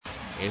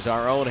is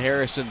our own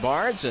Harrison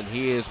Barnes, and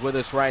he is with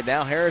us right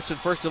now. Harrison,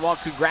 first of all,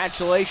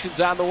 congratulations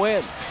on the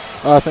win.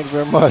 Thank you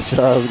very much. It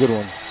was a good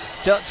one.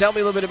 Tell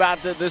me a little bit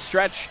about this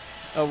stretch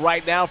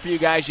right now for you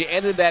guys. You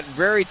ended that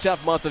very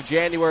tough month of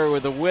January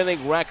with a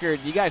winning record.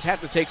 You guys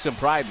have to take some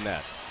pride in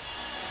that.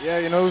 Yeah,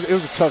 it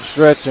was a tough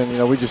stretch,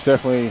 and, we just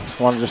definitely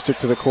wanted to stick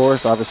to the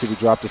course. Obviously, we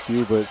dropped a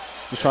few, but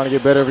just trying to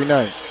get better every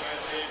night.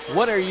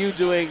 What are you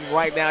doing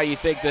right now you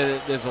think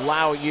that is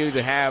allowing you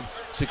to have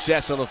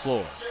success on the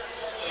floor?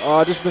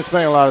 Just been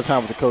spending a lot of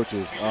time with the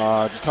coaches.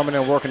 Just coming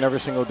in, working every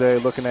single day,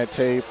 looking at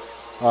tape.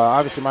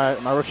 Obviously, my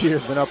rookie year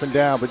has been up and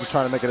down, but just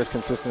trying to make it as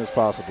consistent as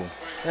possible.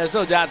 There's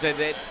no doubt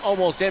that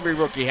almost every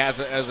rookie has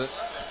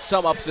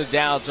some ups and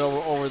downs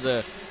over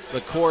the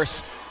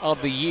course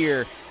of the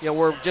year.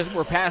 We're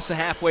past the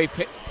halfway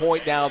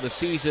point now of the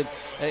season.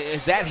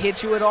 Has that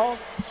hit you at all?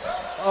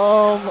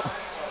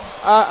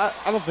 I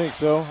don't think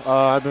so.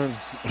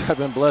 I've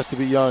been blessed to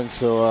be young,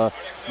 so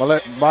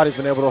my body's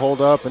been able to hold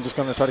up, and just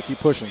going to try to keep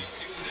pushing.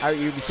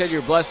 You said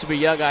you're blessed to be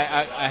young.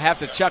 I have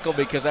to chuckle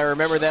because I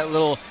remember that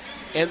little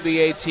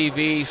NBA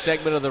TV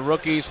segment of the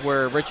rookies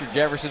where Richard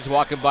Jefferson's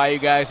walking by you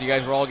guys. You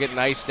guys were all getting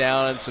iced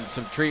down and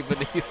some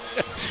treatment.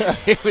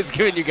 He was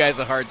giving you guys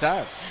a hard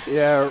time.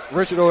 Yeah,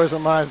 Richard always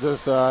reminds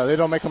us they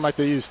don't make them like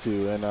they used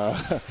to. And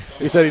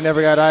he said he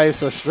never got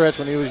ice or stretch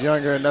when he was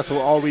younger, and that's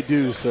all we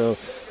do. So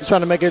he's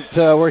trying to make it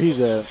where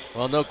he's at.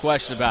 Well, no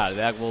question about it.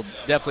 That will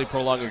definitely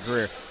prolong a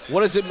career.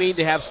 What does it mean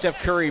to have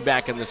Steph Curry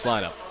back in this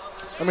lineup?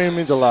 I mean, it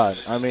means a lot.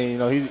 I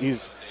mean,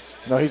 he's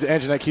the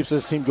engine that keeps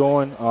this team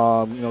going.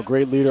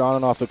 Great leader on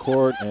and off the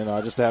court, and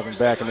just to have him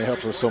back, it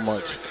helps us so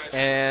much.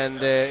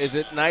 And is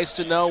it nice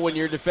to know when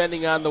you're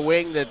defending on the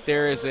wing that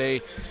there is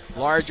a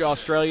large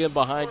Australian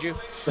behind you?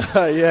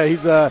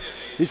 Yeah,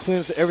 he's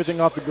cleaning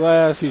everything off the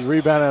glass. He's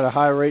rebounding at a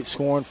high rate,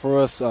 scoring for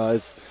us.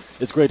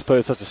 It's great to play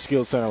with such a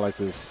skilled center like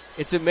this.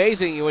 It's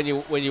amazing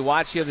when you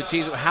watch the other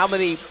teams how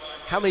many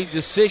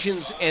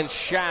decisions and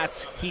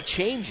shots he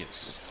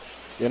changes.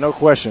 Yeah, no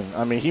question.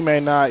 I mean, he may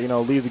not,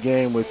 leave the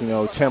game with,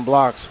 10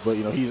 blocks, but,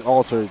 he's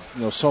altered,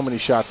 so many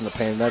shots in the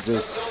paint. That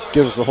just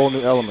gives us a whole new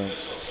element.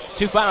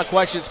 Two final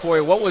questions for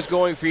you. What was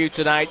going for you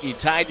tonight? You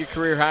tied your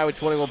career high with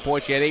 21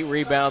 points. You had 8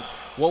 rebounds.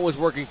 What was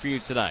working for you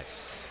tonight?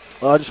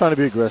 Just trying to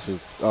be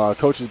aggressive.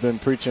 Coach has been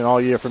preaching all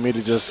year for me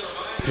to just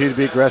continue to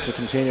be aggressive,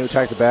 continue to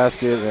attack the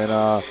basket, and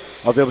I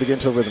was able to get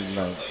into a rhythm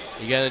tonight.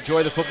 You going to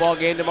enjoy the football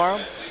game tomorrow?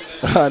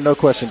 No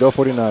question. Go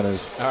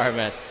 49ers. All right,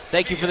 man.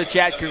 Thank you for the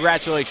chat.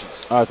 Congratulations.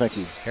 Thank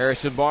you.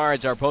 Harrison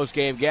Barnes, our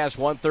post-game guest,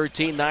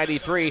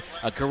 113.93,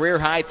 a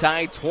career-high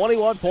tie,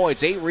 21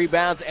 points, 8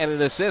 rebounds, and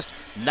an assist,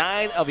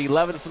 9 of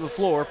 11 from the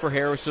floor for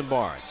Harrison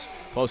Barnes.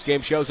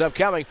 Post-game shows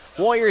upcoming.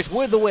 Warriors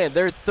with the win,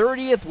 their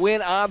 30th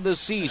win on the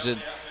season.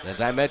 And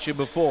as I mentioned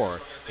before,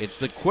 it's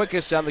the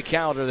quickest on the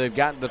calendar they've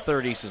gotten to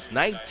 30 since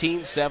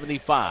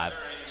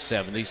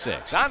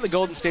 1975-76 on the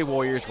Golden State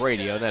Warriors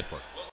Radio Network.